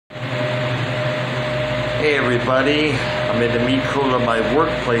Hey everybody, I'm in the meat cooler of my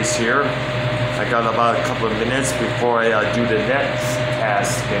workplace here. I got about a couple of minutes before I do the next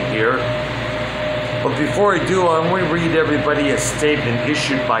task in here. But before I do, I'm going to read everybody a statement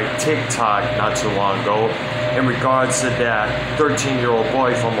issued by TikTok not too long ago in regards to that 13-year-old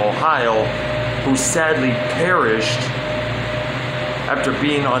boy from Ohio who sadly perished after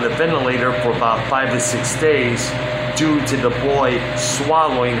being on a ventilator for about 5 to 6 days due to the boy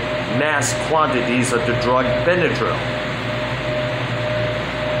swallowing mass quantities of the drug Benadryl.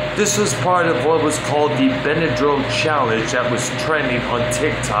 This was part of what was called the Benadryl Challenge that was trending on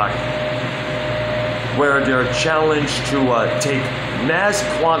TikTok, where they're challenged to take mass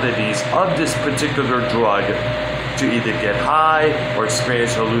quantities of this particular drug to either get high or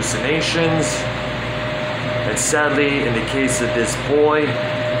experience hallucinations. And sadly, in the case of this boy,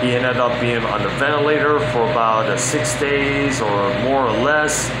 he ended up being on the ventilator for about 6 days or more or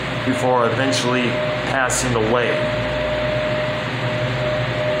less before eventually passing away.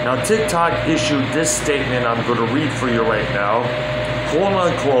 Now, TikTok issued this statement I'm going to read for you right now. Quote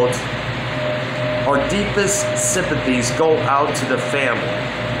unquote, "Our deepest sympathies go out to the family.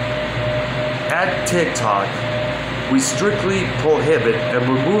 At TikTok, we strictly prohibit and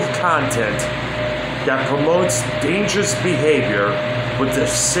remove content that promotes dangerous behavior with the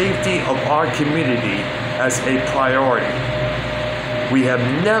safety of our community as a priority. We have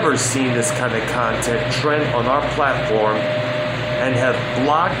never seen this kind of content trend on our platform and have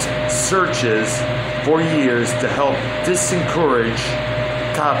blocked searches for years to help discourage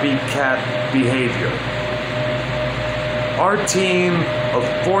copycat behavior. Our team of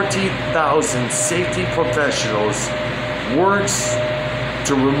 40,000 safety professionals works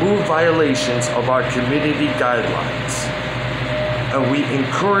to remove violations of our community guidelines, and we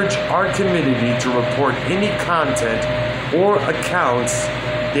encourage our community to report any content or accounts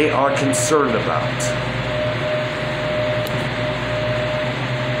they are concerned about."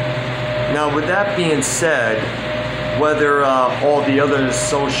 Now, with that being said, whether all the other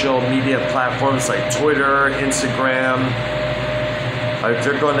social media platforms like Twitter, Instagram, if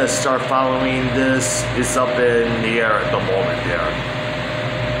they're going to start following this, is up in the air at the moment there.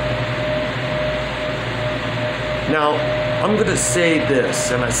 Now, I'm going to say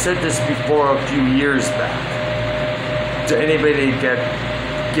this, and I said this before a few years back, to anybody that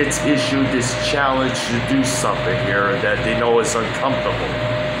gets issued this challenge to do something here that they know is uncomfortable,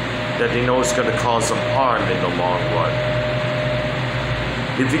 that they know is going to cause them harm in the long run.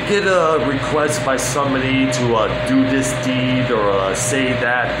 If you get a request by somebody to do this deed or say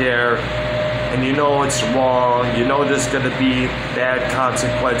that there, and you know it's wrong, you know there's going to be bad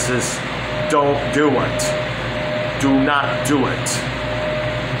consequences, don't do it. Do not do it.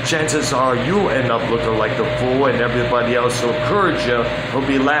 Chances are you end up looking like the fool, and everybody else who encourage you will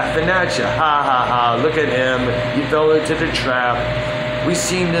be laughing at you. Ha ha ha, look at him, he fell into the trap. We've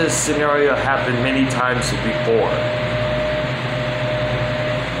seen this scenario happen many times before.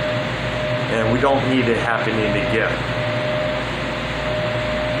 And we don't need it happening again.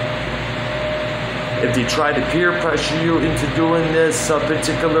 If they try to peer pressure you into doing this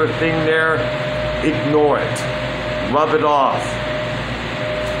particular thing there, ignore it. Rub it off.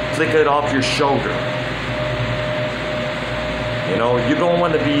 Flick it off your shoulder. You know, you don't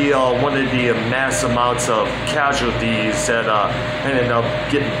want to be one of the mass amounts of casualties that ended up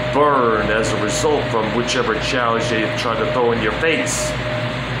getting burned as a result from whichever challenge they try to throw in your face.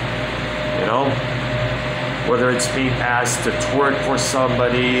 You know, whether it's being asked to twerk for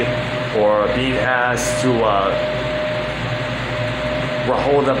somebody or being asked to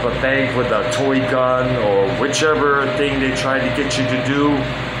hold up a bank with a toy gun or whichever thing they try to get you to do,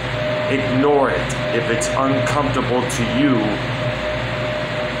 ignore it if it's uncomfortable to you,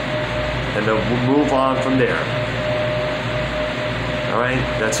 and then we'll move on from there. Alright,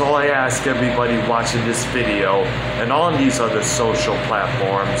 that's all I ask everybody watching this video and on these other social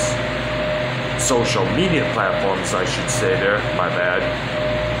platforms, social media platforms I should say there, my bad.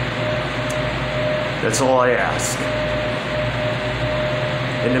 That's all I ask.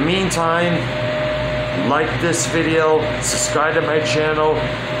 In the meantime, like this video, subscribe to my channel,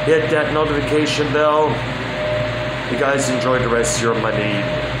 hit that notification bell. You guys enjoy the rest of your Monday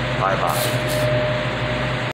evening. Bye-bye.